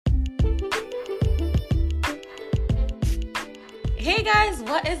Hey guys,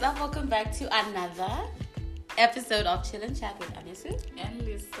 what is up? Welcome back to another episode of Chill and Chat with Anisu and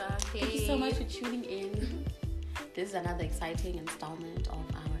Lisa. Hey. Thank you so much for tuning in. This is another exciting installment of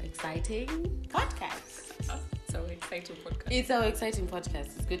our exciting podcast. It's our exciting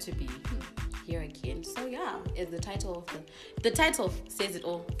podcast. It's good to be here again. So yeah, it's the title says it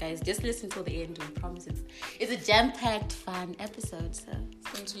all, guys. Just listen till the end. We promise it's a jam-packed, fun episode. So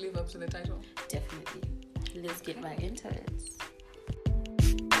it's going to live up to the title. Definitely. Let's get right into it.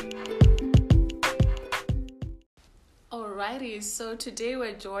 Alrighty, so today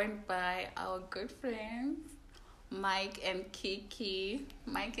we're joined by our good friends, Mike and Kikky.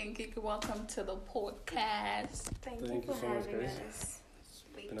 Mike and Kikky, welcome to the podcast. Thank you for having us. It's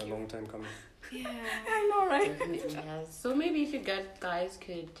been a long time coming. Yeah, I know, right? Definitely has. So maybe if you guys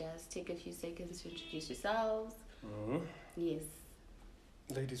could just take a few seconds to introduce yourselves. Mm-hmm. Yes.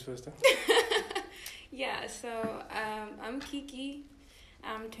 Ladies first, huh? Yeah, so I'm Kikky.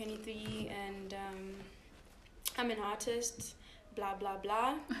 I'm 23 and I'm an artist, blah, blah,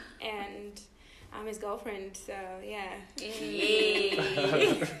 blah. And I'm his girlfriend, so yeah. Yay.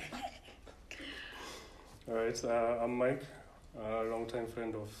 All right, I'm Mike, a long-time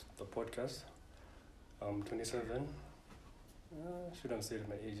friend of the podcast. I'm 27. Shouldn't say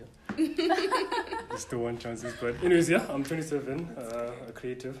my age. I still want chances, but anyways, yeah, I'm 27, a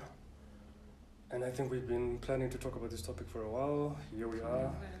creative. And I think we've been planning to talk about this topic for a while. Here we are,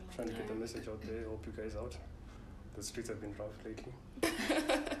 trying to get the message out there, help you guys out. The streets have been rough lately.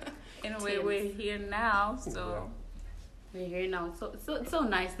 Anyway, we're here now, so... We're here now. So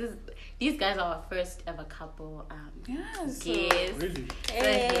nice. These guys are our first ever couple. Yes. Guests. Really?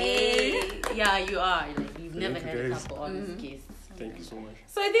 Hey. Yeah, you are. Like, you've never had a couple honest guests. Thank you so much.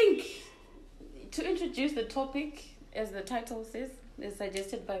 So I think to introduce the topic, as the title says, is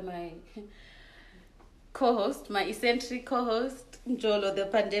suggested by my co-host, my eccentric co-host, Mjolo, the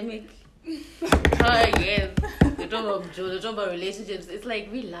pandemic. Yes. We talk about Mjolo, talk about relationships. It's like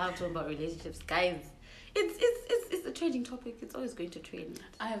we love talking about relationships, guys. It's a trending topic. It's always going to trend.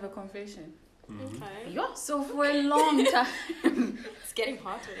 I have a confession. Mm-hmm. Okay. Yeah. So for a long time, It's getting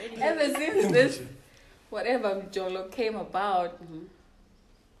hot already. ever since this whatever Mjolo came about,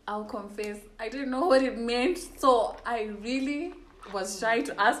 I'll confess I didn't know what it meant. So I really was shy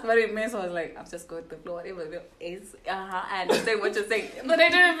to ask what it meant. So I was like, I'm just going with the flow, whatever it is. I understand what you're saying, but I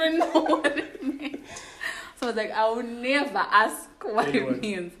didn't even know what it meant. So I was like, I will never ask what it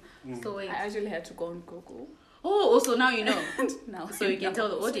means. So wait. I actually had to go on Google. Oh, so now you know. Now, So you can tell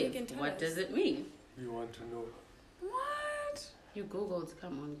the So you audience. can tell What us. does it mean? We want to know. What? You Googled.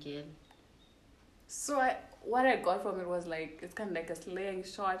 Come on, kid. So what I got from it was like, it's kind of like a slang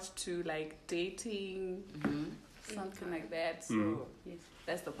short to like dating, something like that. So yes,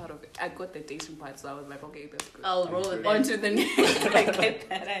 that's the part of it. I got the dating part, so I was like, okay, that's good. I'll roll with On it. to the next. I get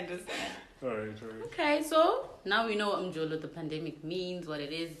that, I understand. All right. Okay, so now we know what Mjolo, the pandemic means, what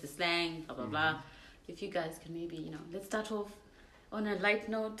it is, the slang, blah, blah, blah. If you guys can maybe, let's start off on a light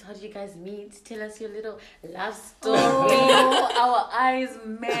note. How did you guys meet? Tell us your little love story. Oh, our eyes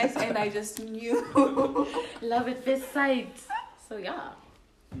met and I just knew. Love at first sight. So, yeah.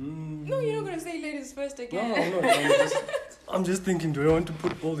 No, you're not going to say ladies first again. No, I'm not. I'm just thinking, do I want to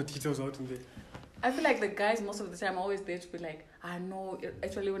put all the details out in there? I feel like the guys most of the time are always there to be like, I know it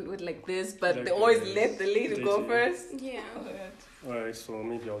actually went with like this, but Like they always this. let the lady go Did you? first. Yeah. All right, so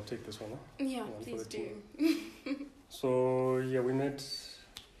maybe I'll take this one, huh? Yeah, One for please the do. team. So, yeah, we met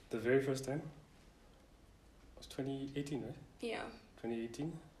the very first time. It was 2018, right? Yeah.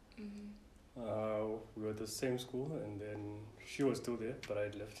 2018. Mm-hmm. We were at the same school, and then she was still there, but I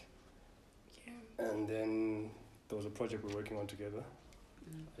had left. Yeah. And then there was a project we were working on together.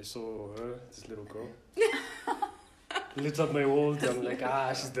 I saw her, this little girl, lit up my world. I'm like,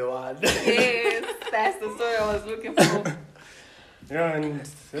 she's the one. Yes, that's the story I was looking for. Yeah, and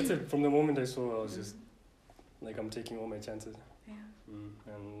that's it. From the moment I saw her, I was just like, I'm taking all my chances. Yeah.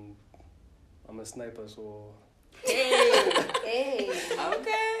 And I'm a sniper, so Hey.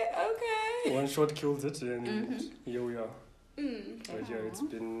 Okay. one shot kills it, and here we are. Mm. But yeah, it's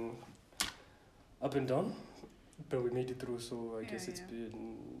been up and down, but we made it through. So I guess it's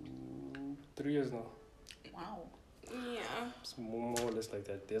been 3 years now. Wow. Yeah. It's more or less like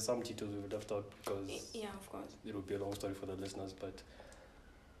that. There's some details we've left out because Yeah, of course. it would be a long story for the listeners. But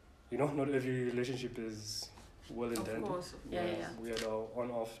not every relationship is well intended. Of course. Yeah. We had our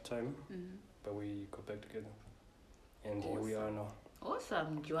on-off time, but we got back together, and here we are now.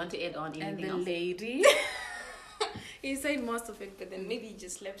 Awesome. Do you want to add on And anything the else? lady. You said most of it, but then maybe you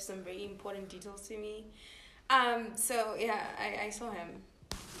just left some very important details to me. So yeah, I saw him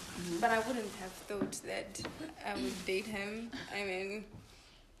but I wouldn't have thought that I would date him. I mean,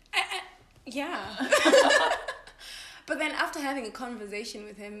 yeah. But then after having a conversation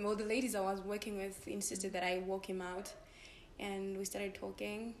with him, the ladies I was working with insisted that I walk him out. And we started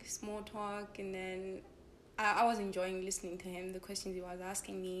talking, small talk, and then I was enjoying listening to him, the questions he was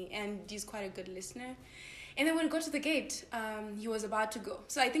asking me, and he's quite a good listener. And then when we got to the gate, he was about to go.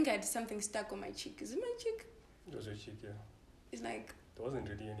 So I think I had something stuck on my cheek. Is it my cheek? It was your cheek, yeah. It's like... There wasn't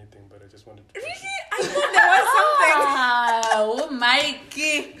really anything, but I just wanted to... Really? I thought there was something. Oh,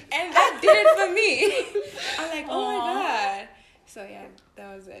 Mikey. And that did it for me. I'm like, oh my God. So yeah,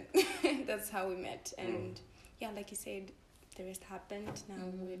 that was it. That's how we met. And yeah, like you said, the rest happened. Now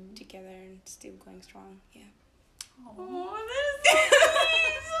we're together and still going strong. Yeah. Oh, that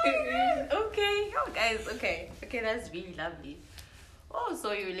is Okay. Oh, guys. Okay, that's really lovely. Oh,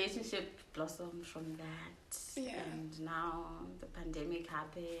 so your relationship blossomed from that. Yeah. And now the pandemic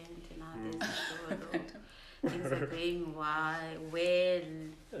happened, and now there's things are going well.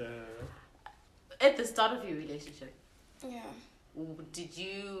 At the start of your relationship, Yeah. did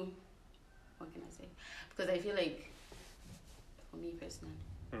you... What can I say? Because I feel like, for me personally,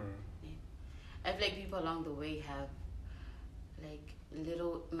 I feel like people along the way have like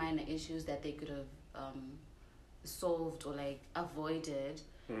little minor issues that they could have solved or like avoided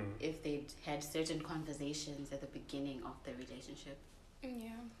if they'd had certain conversations at the beginning of the relationship.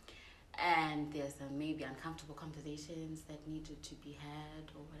 Yeah. And there's some maybe uncomfortable conversations that needed to be had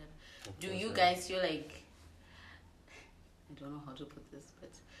or whatever. Do you yeah. guys feel like... I don't know how to put this,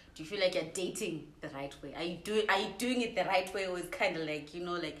 but do you feel like you're dating the right way? Are you doing it the right way, or is kind of like,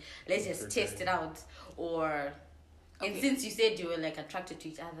 like, let's just test it out? Or, and since you said you were like attracted to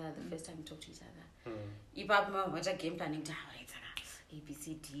each other the first time you talked to each other, you probably game planning to A, B,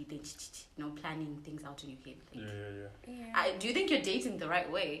 C, D, then planning things out in your head. Like, do you think you're dating the right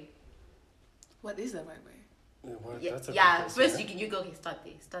way? What is the right way? Yeah. First, you go. Okay,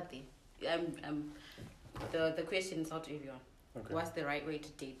 start there. The question is out to everyone. Okay. What's the right way to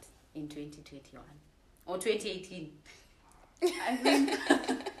date in 2021 or 2018? I think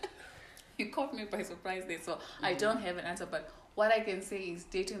you caught me by surprise there, so I don't have an answer. But what I can say is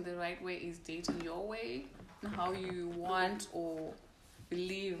dating the right way is dating your way, how you want or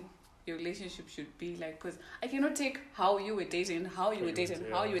believe your relationship should be like. Because I cannot take how you were dating,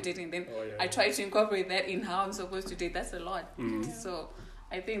 then I try to incorporate that in how I'm supposed to date. That's a lot. So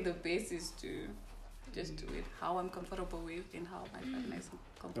I think the base is to just do it how I'm comfortable with and how my partner is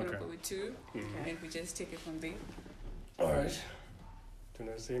comfortable with too. And we just take it from there. Alright. Do you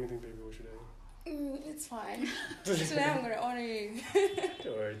want to say anything, baby, or should I? It's fine. Today I'm going to honor you.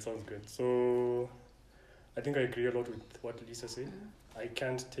 Alright, sounds good. So, I think I agree a lot with what Lisa said. I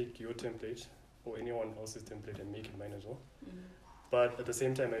can't take your template or anyone else's template and make it mine as well. But at the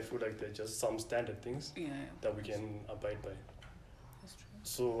same time, I feel like there are just some standard things that we can abide by. That's true.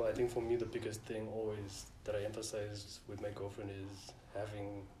 So I think for me, the biggest thing always that I emphasize with my girlfriend is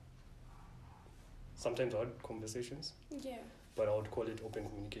having sometimes hard conversations. Yeah. But I would call it open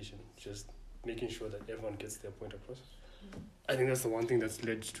communication. Just making sure that everyone gets their point across. I think that's the one thing that's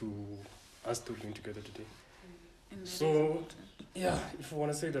led to us two being together today. So, yeah, if we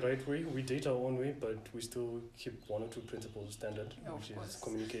want to say the right way, we date our own way, but we still keep one or two principles standard, which is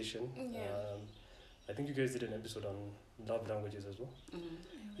communication. Yeah. I think you guys did an episode on love languages as well.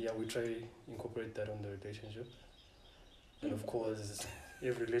 Yeah, we try incorporate that on the relationship. And of course,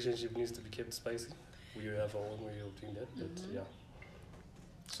 every relationship needs to be kept spicy. We have our own way of doing that, but yeah.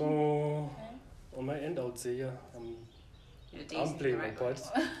 So, on my end, I would say, I'm playing my part.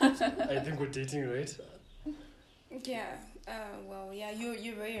 I think we're dating right. Yeah,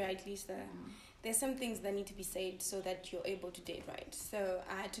 you're very right, Lisa. There's some things that need to be said so that you're able to date right. So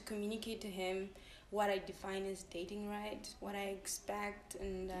I had to communicate to him what I define as dating right, what I expect,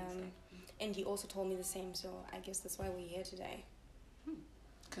 and he also told me the same. So I guess that's why we're here today.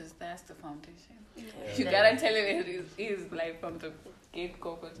 Because that's the foundation. Yeah. You gotta tell it is like from the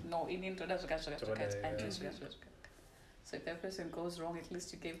get-go, but no, in introduction. So if that person goes wrong, at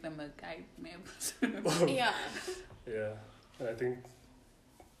least you gave them a guide map. Yeah. Yeah, and I think,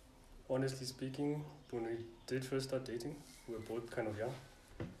 honestly speaking, when we did first start dating, we were both kind of young.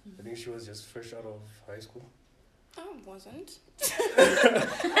 I think she was just fresh out of high school. I wasn't.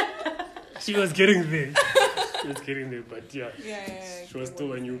 She was getting there. But yeah, she was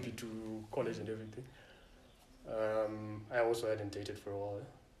still a newbie to college and everything. I also hadn't dated for a while.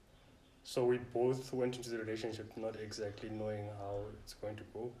 So we both went into the relationship not exactly knowing how it's going to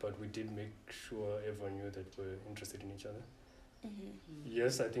go, but we did make sure everyone knew that we're interested in each other.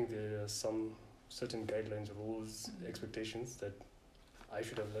 Yes, I think there are some certain guidelines, rules, expectations that I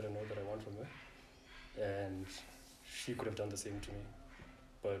should have let her know that I want from her. And she could have done the same to me.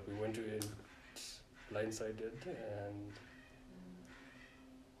 But we went to it blindsided,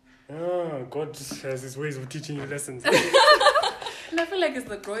 and God has his ways of teaching you lessons. And I feel like it's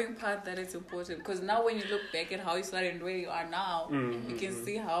the growing part that is important, because now when you look back at how you started and where you are now, you can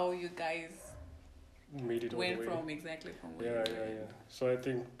see how you guys made it went from where yeah. So I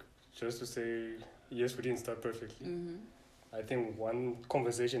think, just to say, yes, we didn't start perfectly. I think one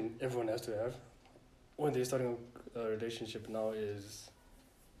conversation everyone has to have when they're starting a relationship now is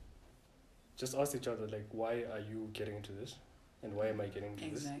just ask each other, like, why are you getting into this? And why am I getting into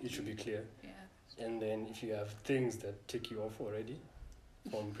this? It should be clear. Yeah. And then if you have things that tick you off already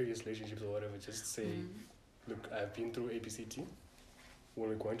from previous relationships or whatever, just say, look, I've been through ABCT. When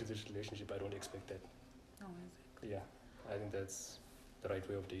we go into this relationship, I don't expect that. Oh, exactly. Yeah, I think that's the right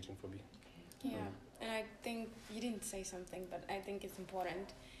way of dating for me. Yeah, and I think you didn't say something, but I think it's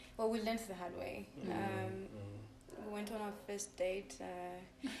important. Well, we learned the hard way. We went on our first date.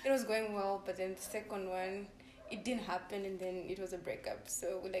 It was going well, but then the second one, it didn't happen, and then it was a breakup.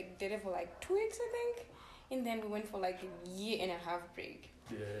 So we dated for 2 weeks, I think, and then we went for a year and a half break.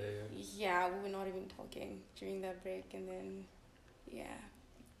 Yeah, we were not even talking during that break, and then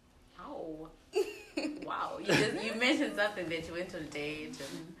Ow. Wow. You mentioned something that you went on a date,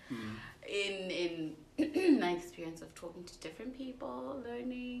 and in my experience of talking to different people,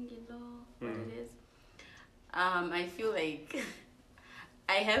 learning, what it is. I feel like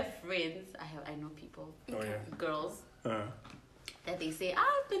I have friends. I know people, girls, that they say,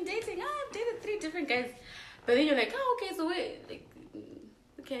 I've been dating. I've dated 3 different guys, but then you're like, oh, okay. So wait,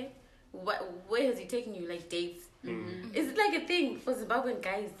 okay, where has he taken you? Dates? Is it a thing for Zimbabwean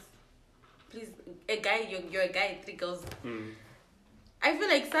guys? Please, a guy, you're a guy, 3 girls. I feel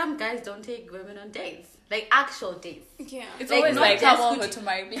like some guys don't take women on dates, actual dates. Yeah, it's always come over to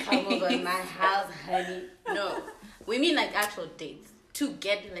my place. Come over to my house, honey. No, we mean actual dates to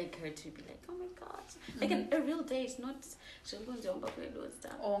get her to be oh my god, a real date, not stuff.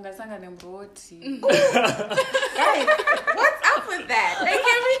 Oh, ngasanga nemroti. Guys, what's up with that?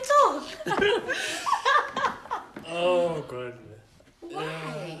 Can we talk? Oh god. Why?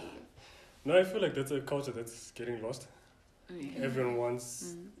 Yeah. No, I feel like that's a culture that's getting lost. Everyone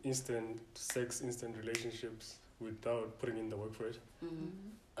wants instant sex, instant relationships without putting in the work for it.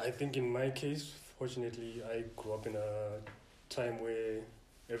 I think in my case, fortunately, I grew up in a time where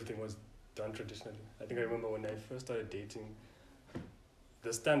everything was done traditionally. I think I remember when I first started dating,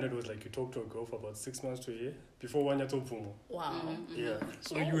 the standard was you talk to a girl for about 6 months to a year before 1 year to Pumo. Wow. Yeah.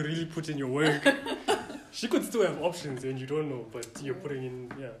 So you really put in your work. She could still have options and you don't know, but you're putting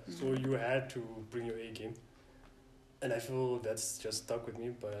in, So you had to bring your A game. And I feel that's just stuck with me,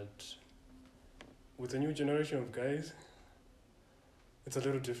 but with the new generation of guys, it's a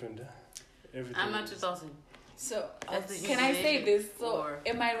little different. Everything. I'm not 2000. So, can I say this? So,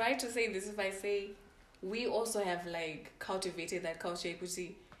 am I right to say this if I say we also have cultivated that culture?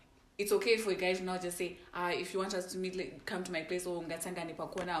 It's okay for guys to not just say, if you want us to meet, come to my place, or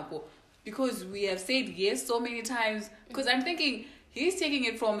because we have said yes so many times. Because I'm thinking, he's taking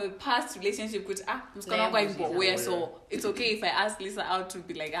it from a past relationship, which so it's okay if I ask Lisa out to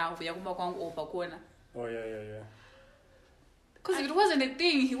be Oh yeah. Because if it wasn't a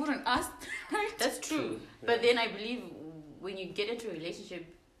thing, he wouldn't ask, right? That's true. But then I believe when you get into a relationship,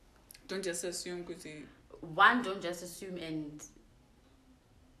 don't just assume. Don't just assume, and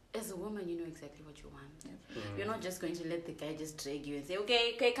as a woman, you know exactly what you want. You're not just going to let the guy just drag you and say,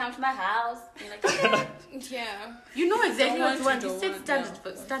 okay, come to my house. You're like, okay. Yeah. You know exactly what you want. You set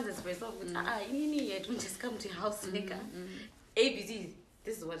standards for yourself. Don't just come to your house, nigga. ABC,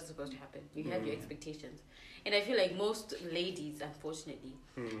 this is what's supposed to happen. You have your expectations. And I feel like most ladies, unfortunately,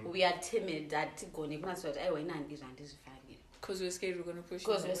 we are timid at going, because we're scared we're going to push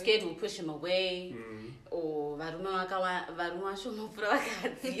him away. Because we're scared we'll push him away. Or that kind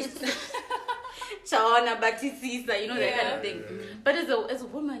of thing. But as a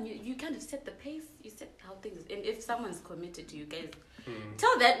woman, you kind of set the pace. You set how things. And if someone's committed to you guys,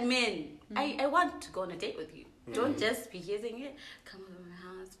 tell that man, I want to go on a date with you. Don't just be here saying, come over to my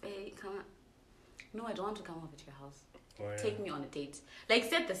house, babe, come on. No, I don't want to come over to your house. Take me on a date.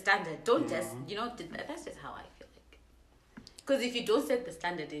 Set the standard. Don't just, that's just how I feel like. Because if you don't set the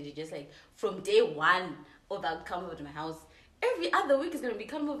standard and you're just from day one, come over to my house, every other week is going to be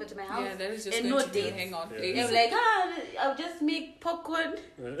come over to my house. Yeah, that is just and going no to dates. Hang on. Yeah. And I'll just make popcorn.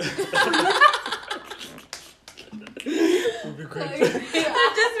 Would be great.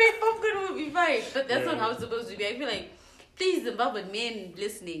 I'll just make popcorn, will be fine. But that's not how it's supposed to be. I feel like, please, Zimbabwean men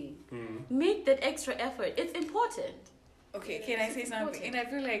listening, make that extra effort. It's important. Okay, can I say something? And I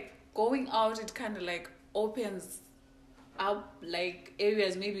feel like going out, it kind of like opens up like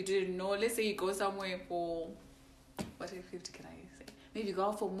areas maybe you didn't know. Let's say you go somewhere for, what activity can I say? Maybe you go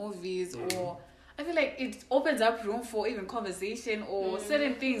out for movies or I feel like it opens up room for even conversation or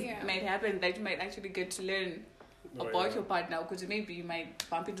certain things might happen that you might actually get to learn about your partner, because maybe you might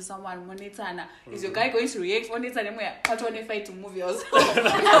bump into someone monetana. Is your guy going to react on it and part one fight to movie also?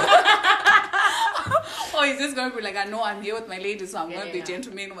 Or is this going to be like, I know I'm here with my lady, so I'm going to be a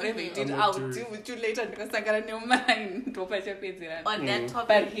gentleman, whatever you did, I'll deal with you later because I got a new mind. On that topic.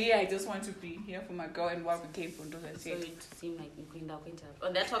 But here, I just want to be here for my girl and what we came from. So it seemed like you cleaned up.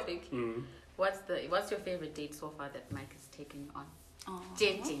 On that topic, what's your favorite date so far that Mike has taken you on?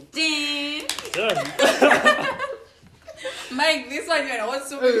 Ding. Mike, this one you're not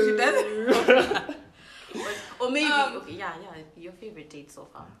so good. She doesn't. Or maybe your favorite date so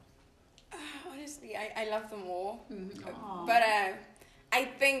far. Honestly, I love them all. But I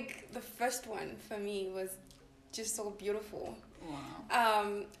think the first one for me was just so beautiful.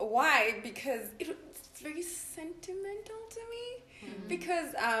 Wow. Why? Because it's very sentimental to me.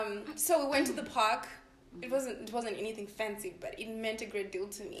 Because so we went to the park. It wasn't anything fancy, but it meant a great deal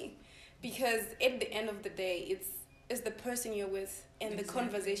to me. Because at the end of the day, it's the person you're with and the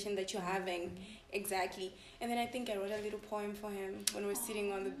conversation that you're having. Exactly. And then I think I wrote a little poem for him when we were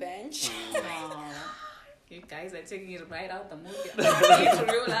sitting on the bench. You guys are taking it right out the movie. It's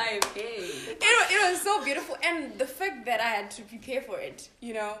real life. Hey. It was so beautiful. And the fact that I had to prepare for it,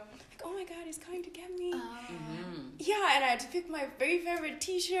 you know. Like, oh my God, he's coming to get me. Yeah, and I had to pick my very favorite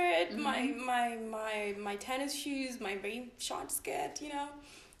t-shirt, my tennis shoes, my very short skirt, you know.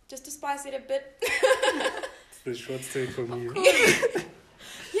 Just to spice it a bit. It's the short stay for me.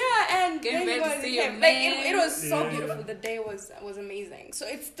 Yeah, and then it was so beautiful. The day was amazing. So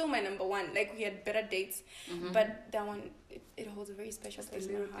it's still my number one. Like, we had better dates, but that one it holds a very special place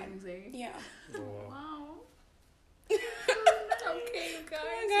in my heart. Yeah. Wow. Okay,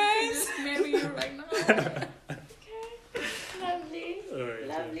 guys. Just marry you right now.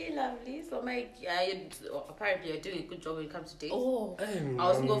 Lovely. So, Mike, apparently you're doing a good job when it comes to dates. Oh, I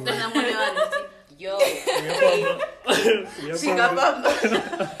was going to find someone yo.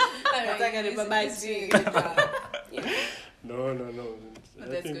 No.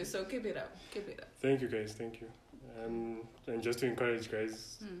 That's good. So keep it up. Thank you, guys. Thank you. And just to encourage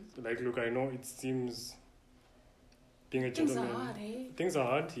guys, like, look, I know it seems being a gentleman. Things are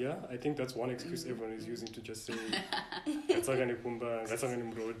hard, yeah. I think that's one excuse everyone is using to just say, Gatsangani Pumba,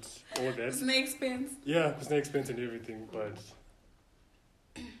 Gatsangani Road, all that. It's no expense. Yeah, it's no expense and everything, but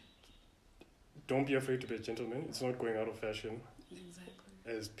don't be afraid to be a gentleman. It's not going out of fashion. Exactly.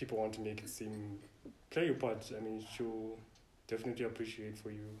 As people want to make it seem. Play your part. I mean, she'll definitely appreciate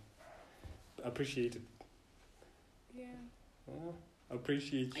it. Yeah.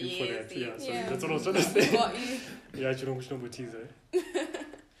 Appreciate you for that. Yeah. So that's what I was trying to say.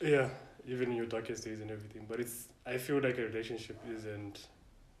 Yeah, even in your darkest days and everything. But I feel like a relationship isn't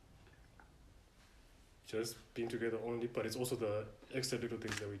just being together only, but it's also the extra little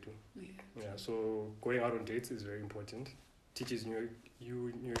things that we do. Yeah. So going out on dates is very important. Teaches you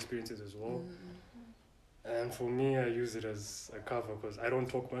new experiences as well. And for me, I use it as a cover because I don't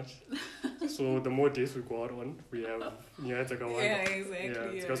talk much. So the more days we go out on, we have exactly. Yeah,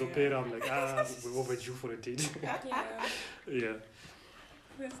 because I'm like, we're overdue for a date. Yeah.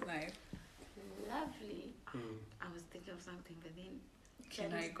 That's nice. Lovely. I was thinking of something, but then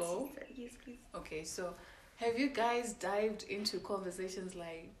can I go? Yes, please. Okay, so have you guys dived into conversations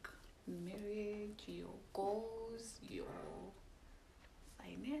like marriage, your goals, your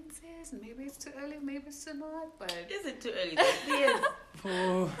finances? Maybe it's too early, maybe it's too not, but is it too early? Yes. For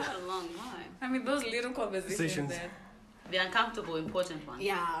a long time. I mean, those little conversations that the uncomfortable, important ones.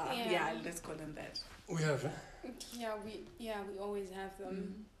 Yeah, let's call them that. We have. We always have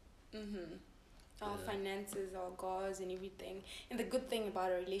them. Our finances, our goals, and everything. And the good thing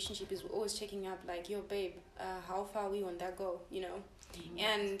about a relationship is we're always checking up, like, yo, babe, how far are we on that goal? You know.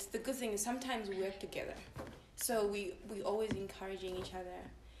 And the good thing is sometimes we work together. So we always encouraging each other.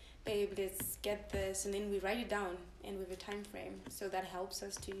 Babe, let's get this, and then we write it down and with a time frame. So that helps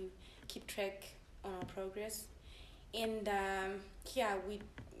us to keep track on our progress. And we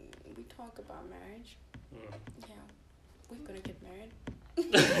talk about marriage. Yeah, we're gonna get married.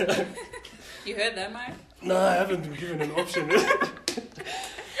 You heard that, Mike? No, I haven't been given an option.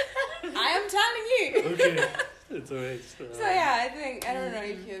 I am telling you. Okay, it's alright. So yeah, I don't know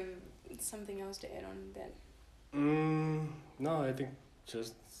if you have something else to add on that. No, I think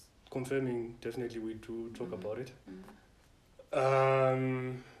just confirming, definitely we do talk about it.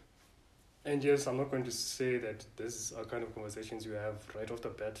 And yes, I'm not going to say that this are kind of conversations you have right off the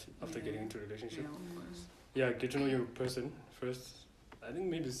bat after getting into a relationship. Yeah, get to know your person first. I think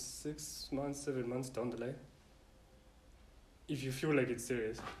maybe 6 months, 7 months down the line. If you feel like it's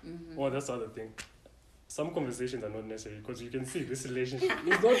serious. Or that's the other thing. Some conversations are not necessary because you can see this relationship is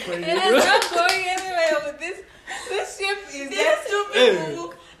not going anywhere. It's not going anywhere with this. This ship is just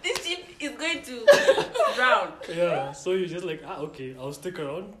stupid. This ship is going to drown. Yeah, so you're just like, okay, I'll stick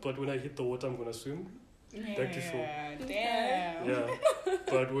around, but when I hit the water, I'm gonna swim back to shore. Damn. Yeah,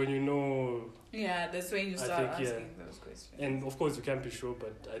 but when you know. Yeah, that's when you start asking those questions. And of course, you can't be sure,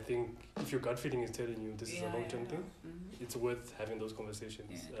 but I think if your gut feeling is telling you this is a long-term thing, it's worth having those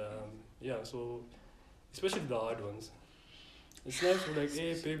conversations. So especially the hard ones. It's nice to like,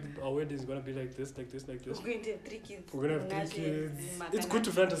 hey babe, our wedding is gonna be like this, like this, like this. We're going to have 3 kids. We're gonna have 3 kids. It's good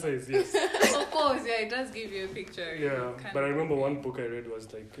to fantasize, yes. Of course, it does give you a picture. Yeah, but I remember one book I read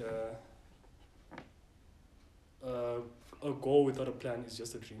was like, a goal without a plan is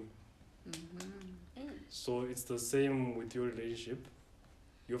just a dream. So it's the same with your relationship.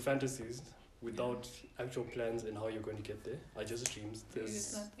 Your fantasies without actual plans and how you're going to get there are just dreams.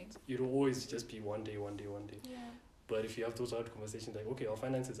 It'll always just be one day. Yeah. But if you have those hard conversations like, okay, our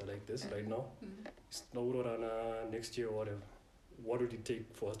finances are like this right now, next year or whatever, what would it take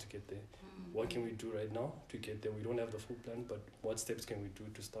for us to get there? What can we do right now to get there? We don't have the full plan, but what steps can we do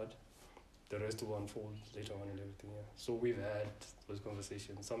to start? The rest will unfold later on and everything, yeah. So we've had those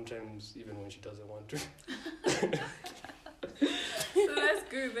conversations, sometimes even when she doesn't want to. So that's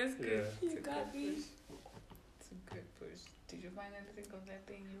good. Yeah. You got me. It's a good push. Did you find anything of that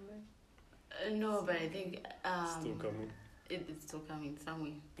thing you learned? No, but I think still coming. It's still coming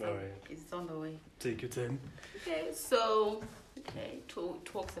somewhere. Alright. It's on the way. Take your time. Okay, so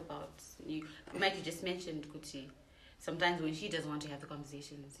talks about you. Mike, you just mentioned Kuti. Sometimes when she doesn't want to have the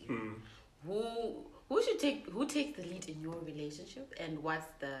conversations, who takes the lead in your relationship, and what's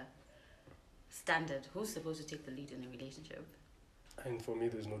the standard? Who's supposed to take the lead in a relationship? And for me,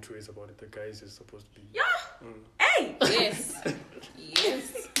 there's no two ways about it. The guys is supposed to be. Yeah. Hey. Yes.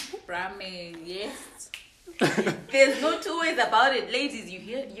 Yes. Brahmin. Yes. There's no two ways about it, ladies. You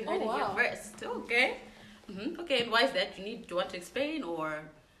heard it here first. Okay. Okay. And why is that? Do you want to explain or?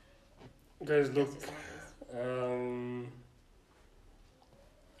 Guys, look.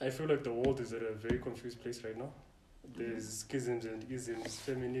 I feel like the world is at a very confused place right now. There's schisms and isms,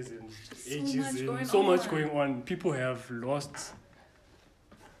 feminism, ageism, so much going on. People have lost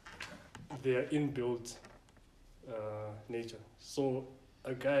their inbuilt nature. So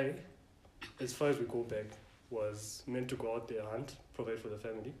a guy, as far as we go back, was meant to go out there, hunt, provide for the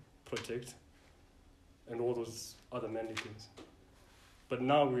family, protect, and all those other manly things. But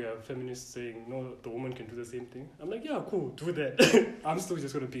now we have feminists saying, no, the woman can do the same thing. I'm like, yeah, cool, do that. I'm still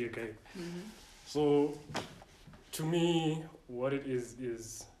just going to be a guy. So, to me, what it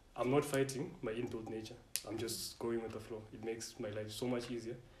is I'm not fighting my inbuilt nature. I'm just going with the flow. It makes my life so much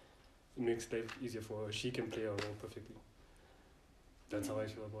easier. It makes life easier for her. She can play her role perfectly. That's how I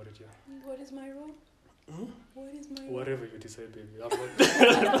feel about it, yeah. What is my role? What is my role? Whatever you decide, baby. I'm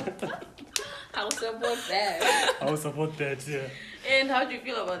not I'll support that. I'll support that, yeah. And how do you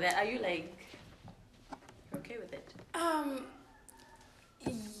feel about that? Are you like okay with it?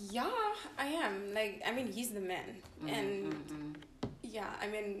 Yeah, I am. Like, I mean, he's the man, and yeah, I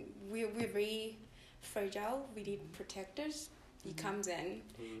mean, we're very fragile. We need protectors. He comes in.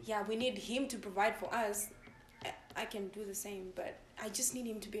 Yeah, we need him to provide for us. I can do the same, but I just need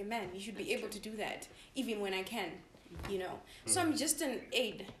him to be a man. He should be able to do that, even when I can, you know. So I'm just an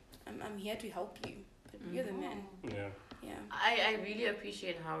aid. I'm here to help you, but you're the man. Yeah. Yeah. I really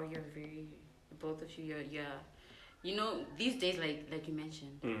appreciate how you're very, both of you, you're you know, these days, like you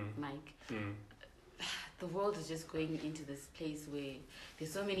mentioned, Mike, the world is just going into this place where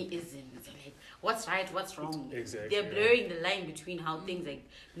there's so many isms, like what's right, what's wrong. Exactly. They're blurring the line between how things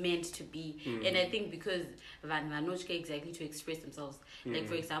are meant to be. And I think because Van exactly to express themselves. Like,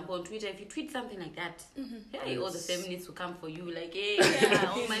 for example, on Twitter, if you tweet something like that, hey, all the feminists will come for you, like, hey,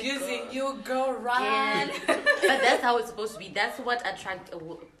 yeah, oh my God. Using you, girl, right? But that's how it's supposed to be. That's what attracts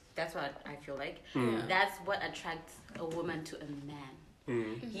that's what I feel like. That's what attracts a woman to a man.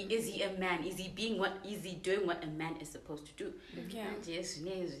 Is he a man? Is he doing what a man is supposed to do? Yeah. And yes,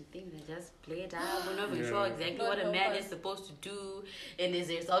 things are just played out. We're not even sure exactly what a man is supposed to do. And as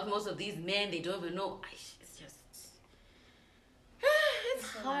a result, most of these men, they don't even know. It's just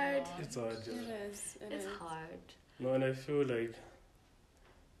it's hard. It's hard, yeah. It is. It's hard. No, and I feel like,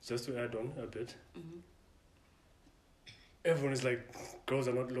 just to add on a bit, everyone is like, girls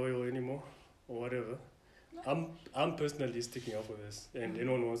are not loyal anymore, or whatever. I'm personally sticking up for this, and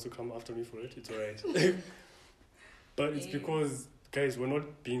anyone who wants to come after me for it, it's alright. But it's because, guys, we're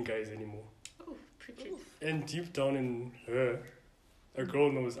not being guys anymore. Oh, pretty. And deep down in her, a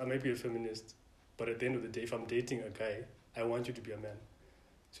girl knows I might be a feminist, but at the end of the day, if I'm dating a guy, I want you to be a man.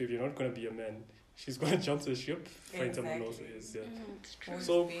 So if you're not going to be a man, she's going to jump the ship, find someone else who is. Yeah.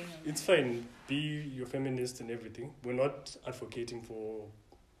 So it's fine. Be your feminist and everything. We're not advocating for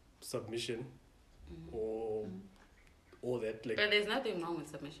submission or all that. Like, but there's nothing wrong with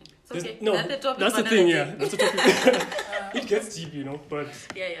submission. It's okay. No, that's the topic. That's the thing, yeah. That's the topic. It gets deep, But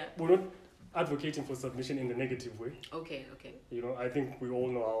we're not advocating for submission in a negative way. Okay. I think we all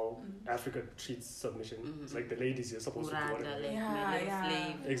know how Africa treats submission. It's like the ladies are supposed to do whatever.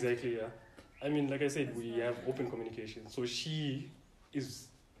 Exactly, yeah. I mean, like I said, we have open communication. So she is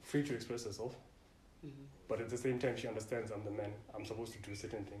free to express herself. But at the same time, she understands I'm the man. I'm supposed to do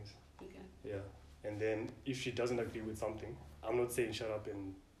certain things. Okay. Yeah. And then if she doesn't agree with something, I'm not saying shut up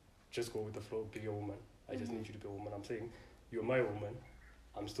and just go with the flow, be a woman. I just need you to be a woman. I'm saying you're my woman.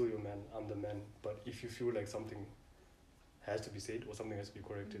 I'm still your man. I'm the man. But if you feel like something has to be said or something has to be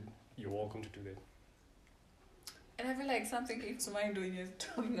corrected, you're welcome to do that. And I feel like something came to mind when you're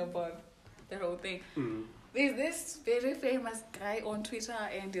talking about that whole thing. There's this very famous guy on Twitter,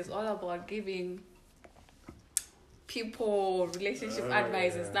 and he's all about giving people relationship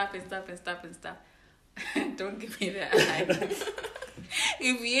advice and stuff. Don't give me that advice.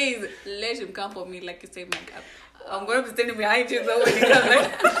 If he is, let him come for me, like you say, man. I'm going to be standing behind you so when he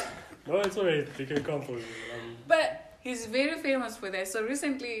comes. No, it's alright. They can come for you. But he's very famous for that. So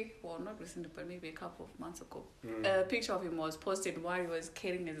recently, well, not recently, but maybe a couple of months ago, a picture of him was posted while he was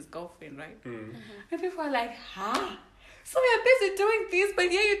carrying his girlfriend, right? And people are like, huh? So we're busy doing this, but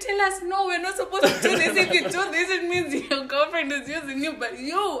yeah, you tell us, no, we're not supposed to do this. If you do this, it means your girlfriend is using you, but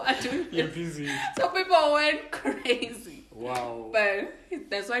you are doing this. You're busy. So people went crazy. Wow. But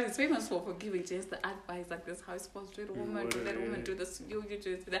that's why he's famous for giving just the advice, like this, how you're supposed to treat a woman, do that woman, do this, you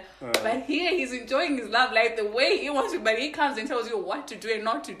do that. But here he's enjoying his love life the way he wants to, but he comes and tells you what to do and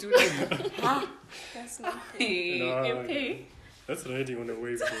not to do. Huh? That's not okay. That's riding on a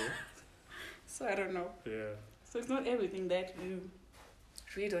wave, bro. So I don't know. Yeah. So it's not everything that you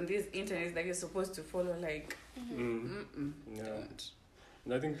read on this internet that you're supposed to follow, like, Yeah.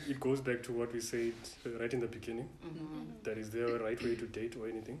 And I think it goes back to what we said right in the beginning. That is there a right way to date or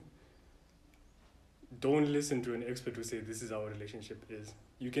anything? Don't listen to an expert who say this is how a relationship is.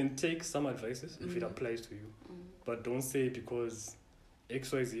 You can take some advices if it applies to you. But don't say because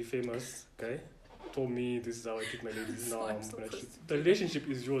XYZ famous guy told me this is how I treat my ladies. Now I'm gonna treat. The relationship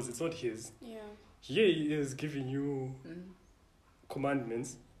is yours, it's not his. Yeah. Here he is giving you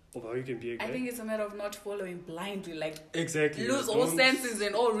commandments of how you can be a guy. I think it's a matter of not following blindly, like exactly lose all senses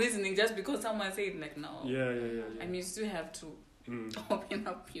and all reasoning just because someone said like no. Yeah. I mean, you still have to open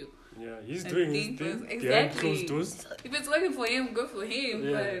up you. Yeah, he's doing his thing behind closed doors. If it's working for him, good for him.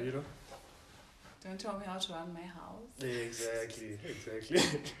 Yeah, but don't tell me how to run my house. Exactly.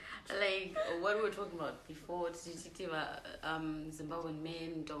 Like what we were talking about before, Zimbabwean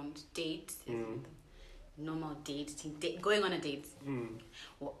men don't date. Normal dating, going on a date.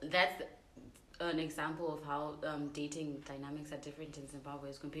 Well, that's an example of how dating dynamics are different in Zimbabwe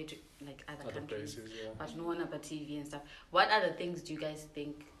as compared to like other countries. Places, yeah. But no one about TV and stuff. What other things do you guys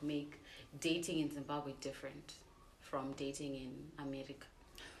think make dating in Zimbabwe different from dating in America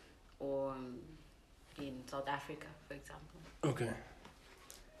or in South Africa, for example? Okay.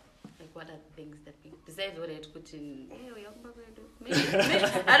 Like what are the things that we besides what I put in? Maybe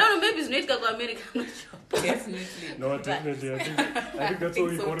I don't know. Maybe it's not go America. I'm not sure. Definitely. No, definitely. I think that's what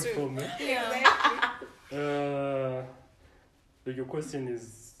we got it from. Yeah. But your question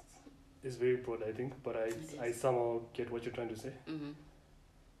is very broad, I think, but I somehow get what you're trying to say.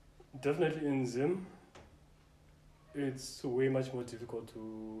 Definitely in Zim, it's way much more difficult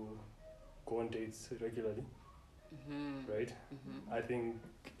to go on dates regularly. Right? I think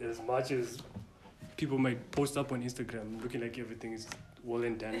as much as people might post up on Instagram looking like everything is well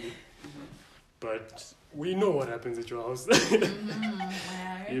and dandy, but we know what happens at your house.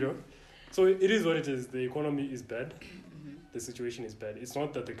 So it is what it is. The economy is bad. The situation is bad. It's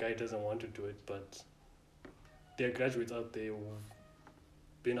not that the guy doesn't want to do it, but there are graduates out there who've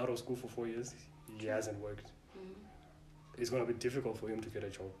been out of school for 4 years. He hasn't worked. It's going to be difficult for him to get a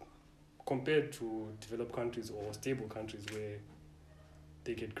job compared to developed countries or stable countries where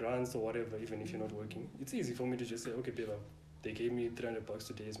they get grants or whatever, even if you're not working. It's easy for me to just say, okay, babe, they gave me $300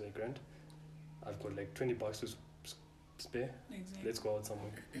 today as my grant. I've got like $20 to spare. Exactly. Let's go out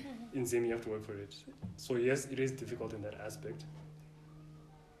somewhere. In Zim, you have to work for it. So yes, it is difficult in that aspect.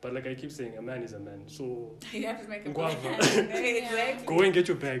 But like I keep saying, a man is a man. So you have to make a exactly. Go and get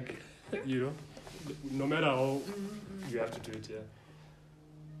your bag. You know, no matter how you have to do it. Yeah,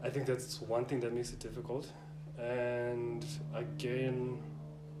 I think that's one thing that makes it difficult. And again,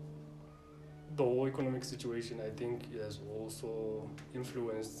 the whole economic situation, I think, has also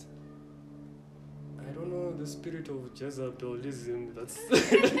influenced, I don't know, the spirit of Jezabelism. That's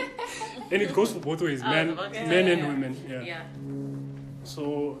and it goes for both ways, men and women. Yeah.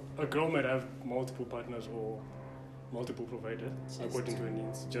 So a girl might have multiple partners or multiple providers according to her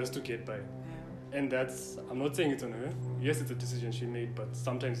needs, just to get by. Yeah. And that's, I'm not saying it's on her. Yes, it's a decision she made, but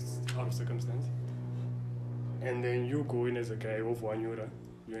sometimes it's out of circumstance. And then you go in as a guy of Wanyura,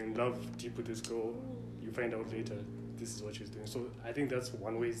 you're in love deep with this girl, you find out later this is what she's doing. So I think that's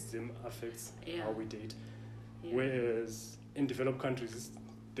one way Zim affects how we date. Yeah. Whereas in developed countries,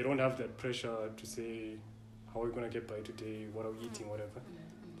 they don't have that pressure to say, how are we going to get by today, what are we eating, whatever.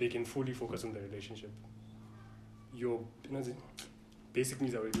 They can fully focus on the relationship. Your basic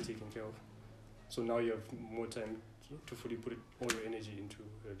needs are already taken care of. So now you have more time to fully put all your energy into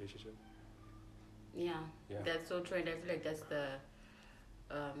a relationship. Yeah, that's so true, and I feel like that's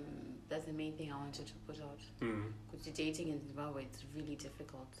the main thing I wanted to put out. Because dating in Zimbabwe, it's really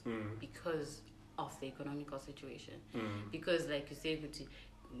difficult because of the economical situation. Because, like you say,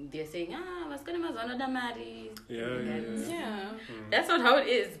 they're saying, what's going to be married? Yeah. That's not how it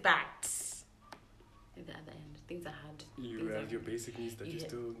is, but at the other end, things are hard. You have your basic needs that you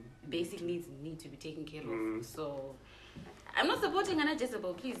still... Basic needs need to be taken care of. So, I'm not supporting Anna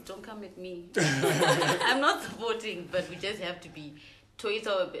Jezebel. Please, don't come with me. I'm not supporting, but we just have to be... to it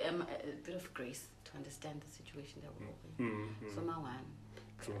a bit of grace to understand the situation that we're in. So, my one.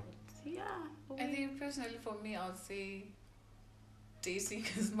 True. Yeah. I think personally for me, I would say dating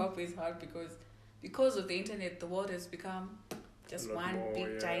in Zimbabwe is hard because of the internet, the world has become just one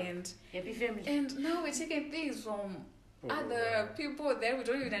big giant happy family. And now we're taking things from other people that we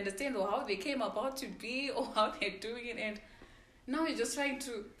don't even understand or how they came about to be or how they're doing it. And now you're just trying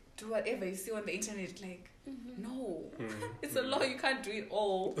to do whatever you see on the internet. Like, no, it's a law. You can't do it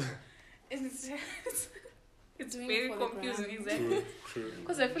all. And it's very confusing, exactly.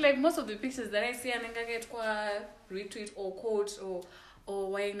 Because I feel like most of the pictures that I see and I get retweet or quote or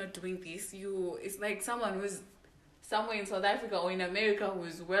why are you not doing this? It's like someone who's somewhere in South Africa or in America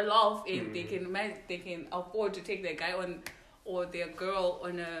who's well off and they can afford to take their guy on or their girl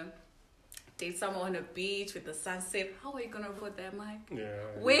on a date somewhere on a beach with the sunset. How are you gonna afford that, Mike?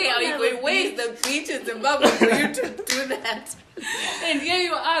 Where are you going? Where is the beach in Zimbabwe for you to do that? And here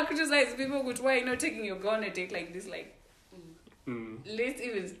you are criticizing people with why you're not taking your girl on a date like this. Like, let's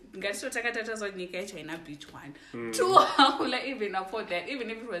even China beach one. 2 how will I even afford that? Even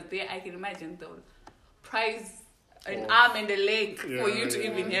if it was there, I can imagine the price an arm and a leg for you to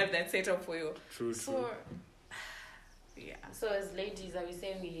even have that set up for you. True. So as ladies, are we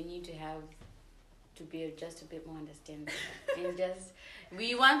saying you need to have to be just a bit more understanding and just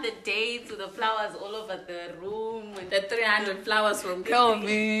we want the dates with the flowers all over the room with the 300 flowers from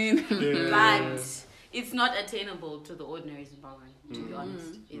Kelvin, but it's not attainable to the ordinary Zimbabwean, to be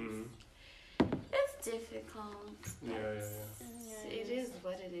honest. It's difficult. It is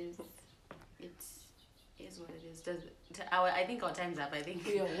what it is. It is what it is. I think our time's up. I think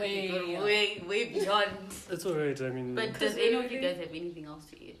we are way beyond. It's alright. I mean, but does any of you guys have anything else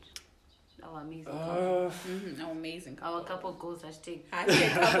to add? Our amazing couple. Our amazing couple. Our couple goals. Hashtag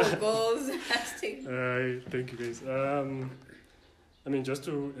couple goals. Thank you guys. I mean, just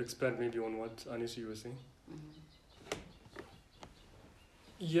to expand maybe on what Anisu was saying.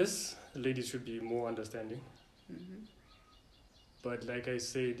 Yes, ladies should be more understanding. But like I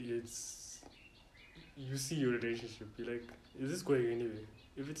said, you see your relationship, you're like, is this going anywhere?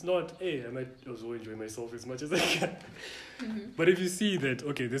 If it's not, I might also enjoy myself as much as I can. But if you see that,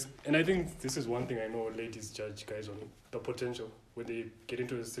 and I think this is one thing I know ladies judge guys on, the potential. When they get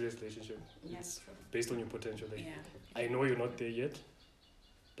into a serious relationship, it's based on your potential. Like, I know you're not there yet,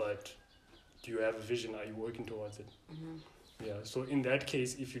 but do you have a vision? Are you working towards it? So in that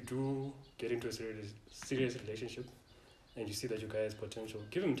case, if you do get into a serious relationship and you see that your guy has potential,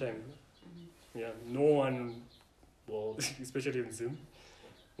 give him time. No one, well, especially in Zim,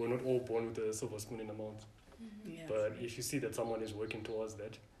 we're not all born with a silver spoon in the mouth. But if you see that someone is working towards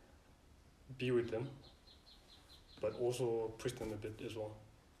that, be with them, but also push them a bit as well.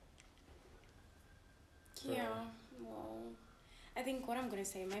 Well, I think what I'm going to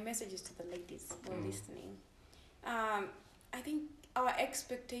say, my message is to the ladies who are listening. I think our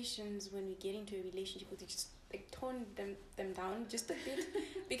expectations when we get into a relationship, we just like tone them down just a bit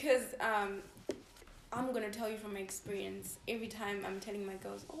because I'm gonna tell you from my experience. Every time I'm telling my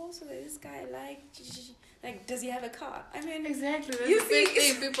girls, oh, so this guy like, does he have a car? I mean, exactly. That's you the see,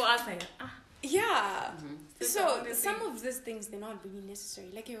 thing people are saying. Yeah. So some of these things, they're not really necessary.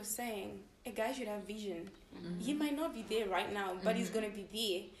 Like you were saying, a guy should have vision. He might not be there right now, but he's gonna be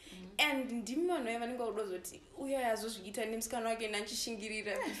there. And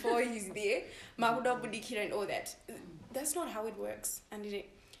before he's there, and all that. That's not how it works. And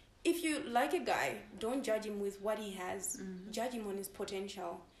if you like a guy, don't judge him with what he has. Judge him on his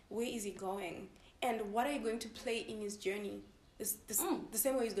potential. Where is he going? And what are you going to play in his journey? The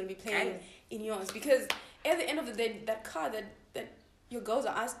same way he's going to be playing in yours. Because at the end of the day, that car that your girls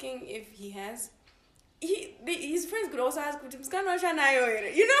are asking if he has, his friends could also ask, you know?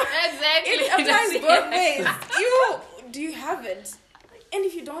 Exactly. It applies both ways. Do you have it? And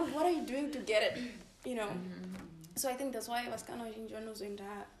if you don't, what are you doing to get it? You know? So I think that's why vasikana vazhinji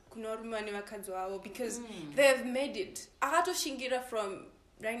vanozoenda kunorume nevakadzi vavo, because they've made it. Akatoshingira from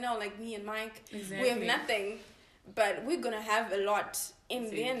right now, like me and Mike, we have nothing, but we're gonna have a lot in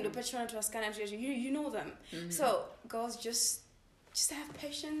the end. You know them. So girls, just have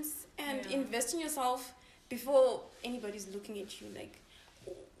patience and invest in yourself before anybody's looking at you. Like,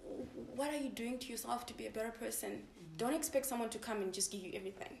 what are you doing to yourself to be a better person? Don't expect someone to come and just give you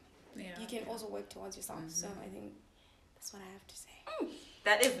everything. You can also work towards yourself. So I think that's what I have to say.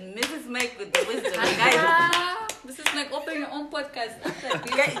 That is Mrs. Mike with the wisdom, guys. Mrs. Mike, open your own podcast.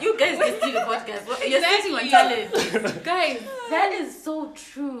 You guys just do the podcast. You're sitting on talent. Guys, that is so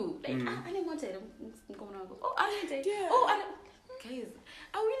true. Like, I didn't want to. Guys,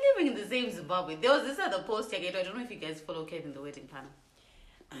 are we living in the same Zimbabwe? There was this other post I don't know if you guys follow Kevin, the wedding planner.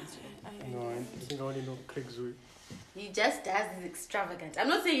 No, I think I only know Craig Zui. He just does this extravagant. I'm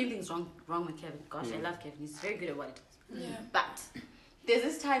not saying anything's wrong with Kevin. Gosh, I love Kevin. He's very good at what he does. But there's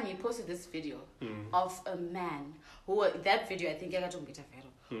this time he posted this video of a man who, that video I think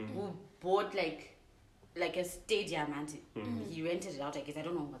who bought like a stadium and he rented it out. I guess I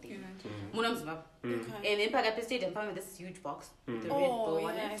don't know what they and then packed up the stadium, found this huge box with the red bow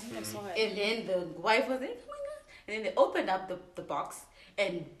on it. I think I saw it. And then the wife was like, oh my god! And then they opened up the box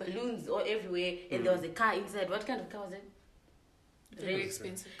and balloons all everywhere, and there was a car inside. What kind of car was it? A very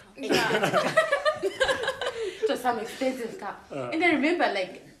expensive car. It was some expensive car. And I remember,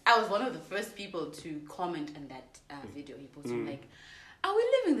 like, I was one of the first people to comment on that video he posted. Like, are we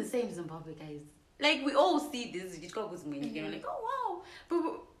living the same Zimbabwe, guys? Like, we all see this. You're like, oh wow, but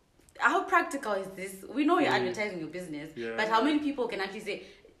how practical is this? We know you're advertising your business, but how many people can actually say?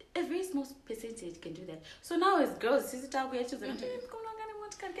 A very small percentage can do that. So now as girls, guys,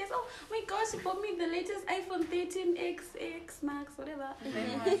 oh my gosh, he bought me the latest iPhone 13X, X Max, whatever.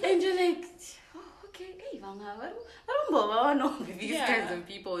 And you're like, oh, okay, hey, I don't know these kinds of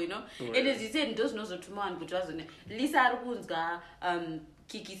people, you know. And as you said, those knows what tomorrow and good Lisa Arkunzga,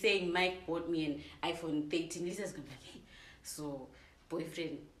 Kikky saying Mike bought me an iPhone 13. Lisa's gonna be like, hey, so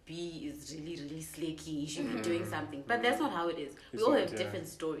boyfriend B is really slacky, he should be doing something. But that's not how it is. We all have different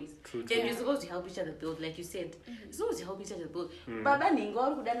stories. True. And we're supposed to help each other build, like you said. We're supposed to help each other build. Baba Ningi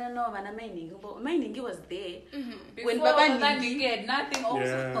was there. When Baba Ningi had nothing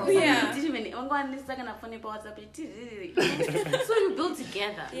also. So you build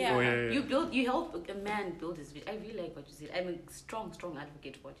together. You help a man build his vision. I really like what you said. I'm a strong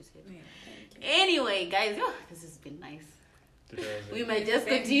advocate for what you said. Anyway, guys, this has been nice. We might just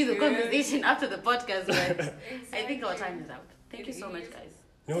continue the conversation after the podcast, but I think our time is up. Thank you so much, guys.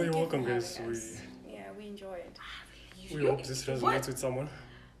 No, you're welcome, guys. We enjoy it. We hope this resonates with someone.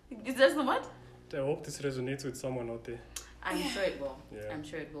 Is there some what? I hope this resonates with someone out there. I'm sure it will. Yeah. I'm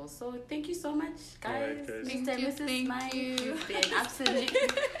sure it will. So thank you so much, guys. Right, guys. Next time, Mrs. Mike, you've been absolutely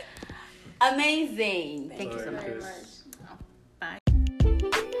amazing. Thank you so much.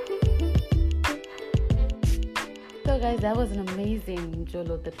 So guys, that was an amazing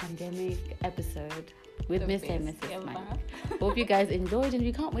Mjolo, the pandemic episode with Mr. and Mrs. Mike. Hope you guys enjoyed and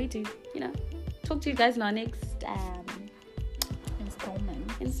we can't wait to, talk to you guys in our next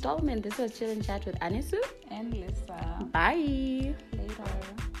installment. This was Chill and Chat with Anisu and Lisa. Bye. Later.